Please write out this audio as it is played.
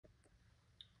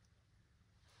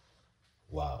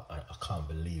Wow, I can't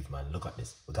believe, man. Look at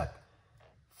this. We got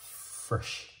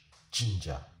fresh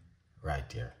ginger right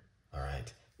there. All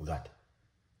right. We got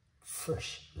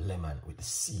fresh lemon with the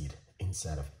seed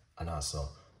inside of, and also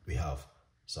we have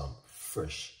some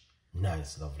fresh,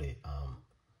 nice, lovely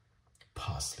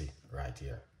parsley right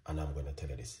here. And I'm going to tell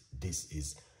you this. This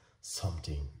is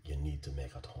something you need to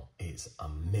make at home. It's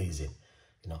amazing.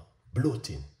 You know,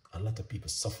 bloating. A lot of people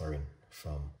suffering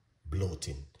from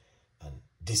bloating, and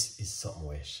this is something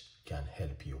which can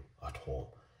help you at home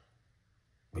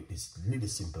with this little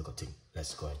simple thing.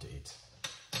 Let's go into it.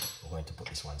 We're going to put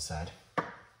this one side. We're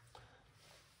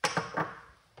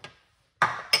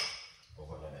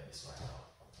going to make this one now.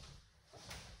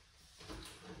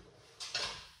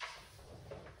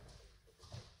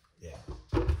 Yeah,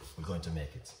 we're going to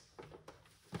make it.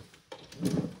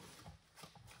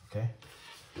 Okay,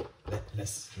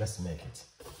 let's make it,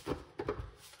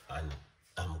 and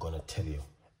I'm gonna tell you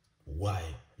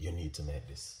why you need to make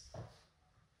this.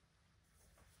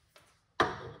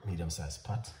 Medium-sized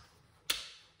pot.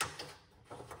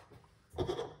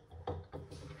 All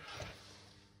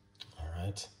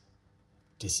right,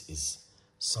 this is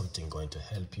something going to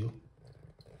help you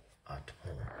at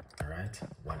home. All right,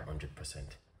 100%.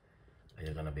 And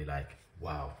you're gonna be like,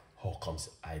 wow, how comes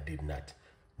I did not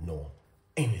know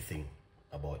anything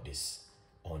about this?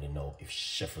 Only know if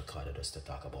Chef Ricardo does to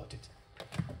talk about it.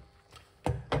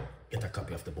 Get a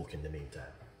copy of the book in the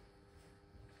meantime.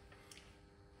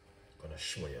 I'm gonna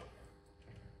show you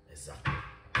exactly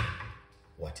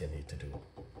what you need to do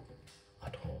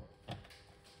at home.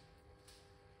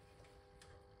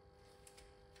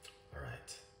 All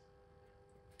right.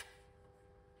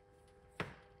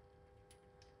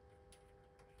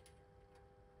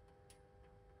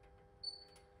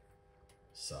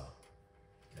 So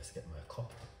let's get my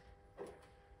cup.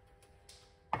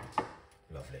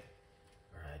 Lovely.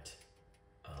 All right.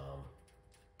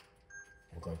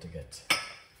 We're going to get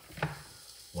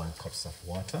 1 cup of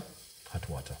water, hot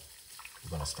water. We're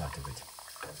going to start with it.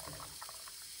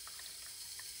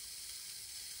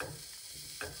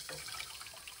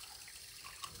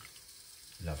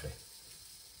 Lovely.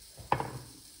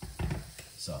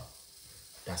 So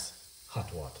that's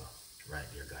hot water right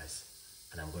here, guys.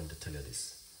 And I'm going to tell you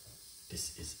this.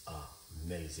 This is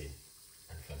amazing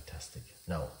and fantastic.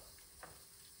 Now,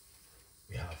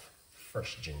 we have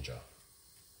fresh ginger.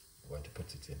 We're going to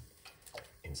put it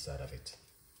inside of it.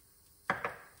 All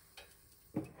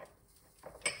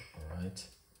right.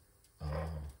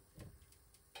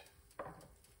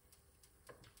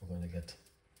 We're going to get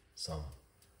some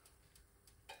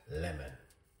lemon.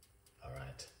 All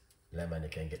right. Lemon, you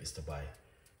can get this to buy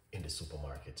in the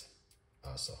supermarket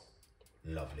also.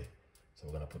 Lovely. So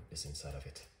we're gonna put this inside of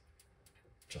it,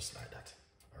 just like that.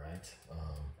 All right. I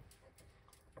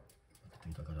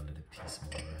think I got a little piece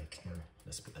more right here.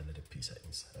 Let's put a little piece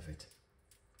inside of it.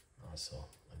 Also,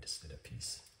 on this little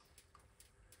piece,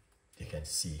 you can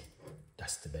see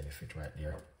that's the benefit right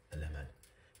there, the lemon.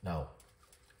 Now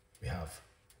we have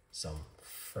some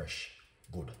fresh,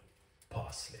 good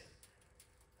parsley.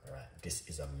 All right. This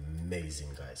is amazing,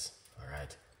 guys. All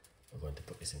right. We're going to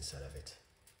put this inside of it.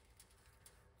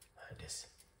 Like this.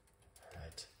 All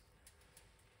right.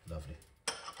 Lovely.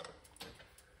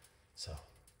 So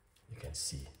you can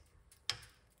see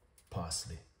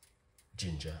parsley,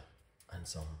 ginger, and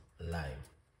some lime,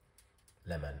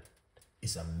 lemon.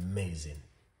 It's amazing.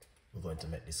 We're going to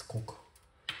make this cook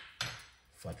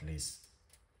for at least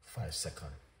 5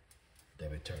 seconds.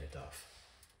 Then we turn it off.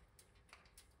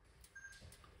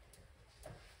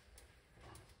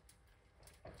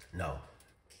 Now,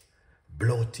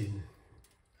 bloating.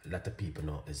 A lot of people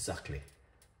know exactly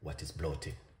what is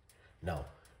bloating. Now,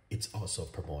 it's also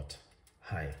promote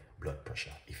high blood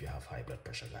pressure if you have high blood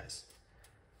pressure, guys.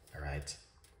 All right,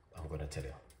 I'm gonna tell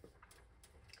you.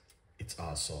 It's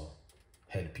also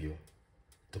help you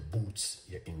to boost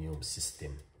your immune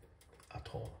system at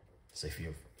home. So if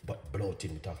you've, but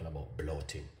bloating, we're talking about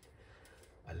bloating.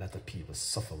 A lot of people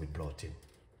suffer with bloating.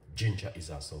 Ginger is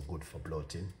also good for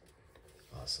bloating.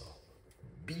 Also,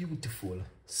 beautiful,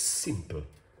 simple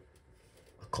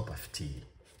cup of tea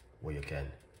where you can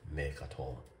make at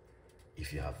home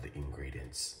if you have the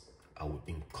ingredients. I would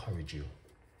encourage you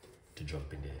to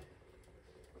jump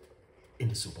in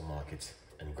the supermarket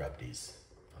and grab these.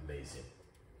 Amazing.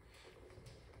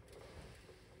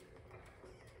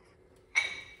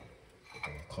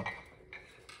 Open a cup.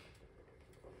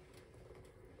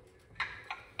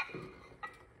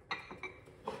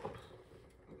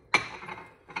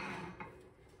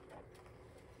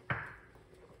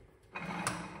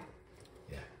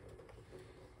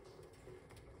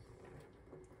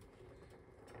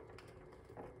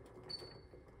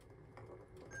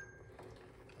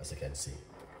 as you can see.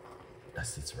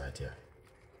 That's it right here.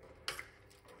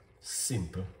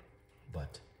 Simple,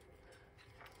 but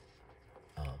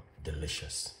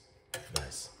delicious,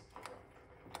 guys.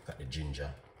 Got the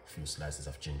ginger, a few slices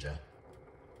of ginger,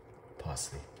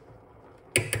 parsley,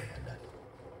 and that.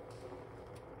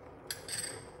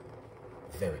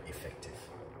 Very effective.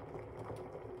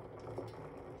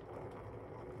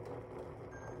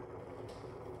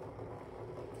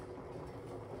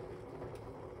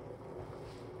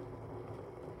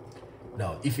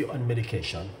 Now, if you're on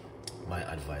medication, my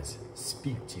advice,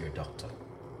 speak to your doctor,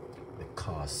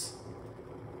 because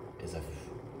is a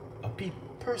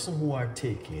person who are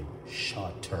taking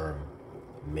short-term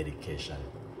medication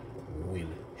will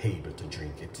able to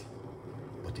drink it.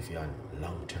 But if you're on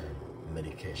long-term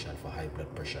medication for high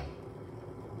blood pressure,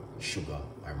 sugar,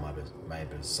 or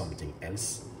maybe something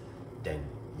else, then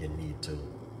you need to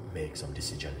make some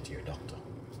decision to your doctor.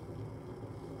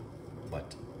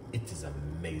 But it is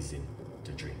amazing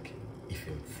to drink if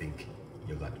you think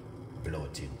you got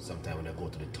bloating. Sometimes when you go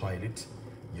to the toilet,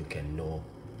 you can know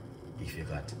if you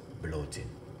got bloating.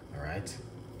 All right?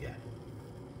 Yeah.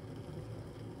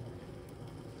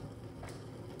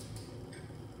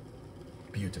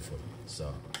 Beautiful.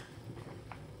 So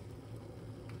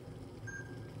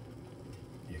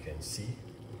you can see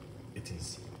it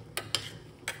is.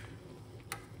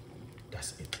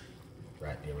 That's it.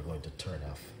 Right there. We're going to turn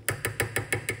off the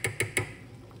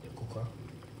cooker.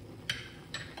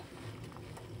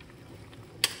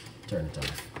 Turn it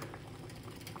off.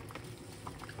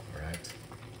 Alright.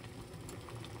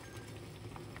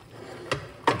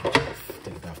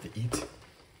 Take it off to eat.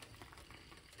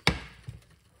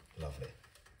 Lovely.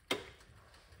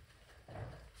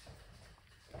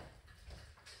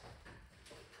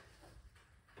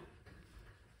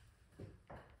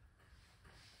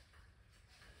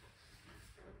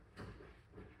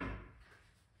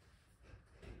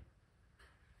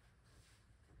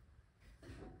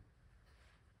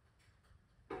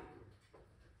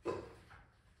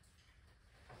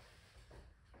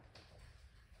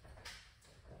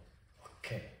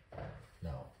 Okay,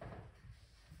 now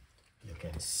you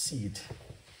can see it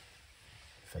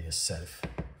for yourself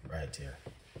right here.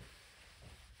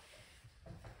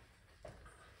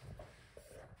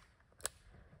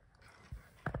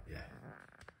 Yeah,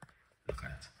 look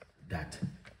at it. That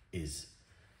is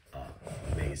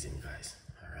amazing, guys.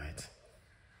 All right,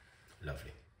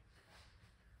 lovely.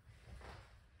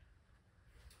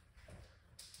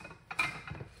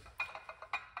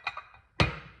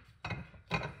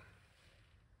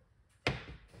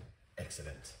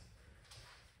 Excellent.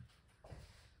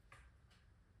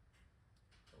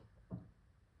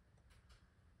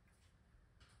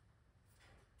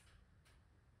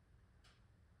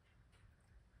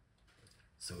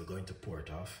 So we're going to pour it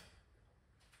off.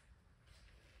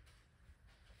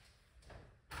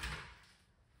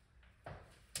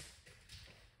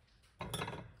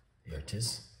 Here it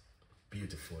is.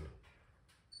 Beautiful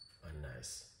and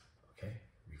nice. Okay,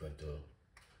 we're going to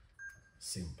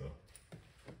simple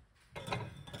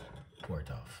pour it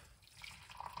off.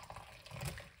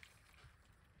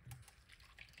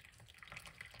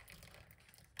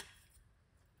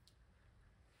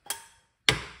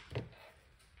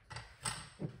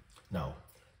 Now,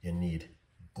 you need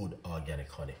good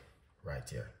organic honey right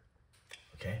here.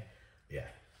 Okay? Yeah.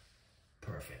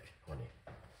 Perfect honey.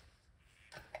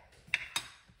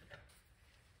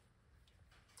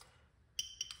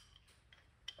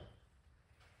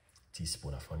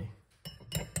 Teaspoon of honey.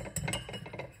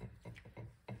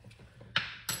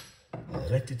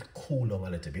 Let it cool down a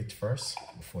little bit first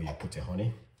before you put your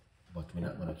honey, but we're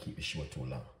not going to keep the show too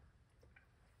long.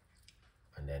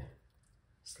 And then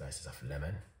slices of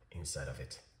lemon inside of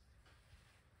it.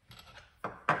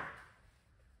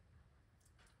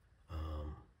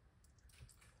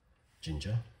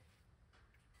 Ginger.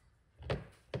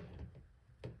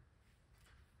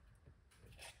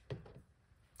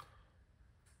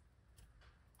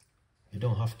 You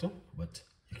don't have to, but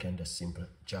you can just simply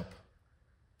chop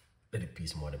a little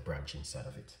piece more of the branch inside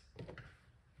of it.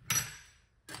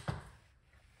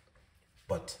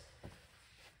 But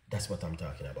that's what I'm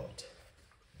talking about.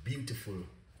 Beautiful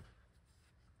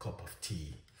cup of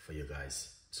tea for you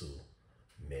guys to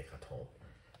make at home.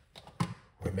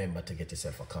 Remember to get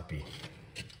yourself a copy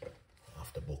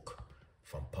of the book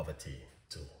From Poverty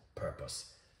to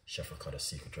Purpose, Chef Ricardo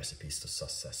Secret Recipes to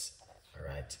Success. All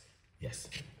right? Yes,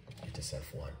 get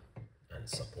yourself one and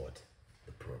support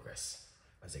the progress.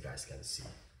 As you guys can see,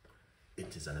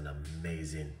 it is an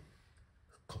amazing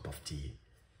cup of tea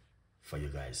for you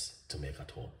guys to make at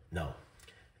home. Now,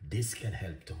 this can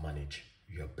help to manage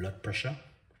your blood pressure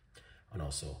and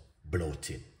also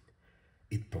bloating.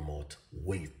 It promotes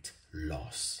weight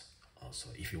loss. Also,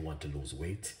 if you want to lose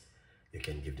weight, you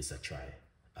can give this a try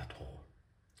at home.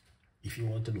 If you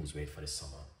want to lose weight for the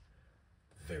summer,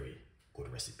 very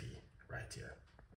good recipe right here.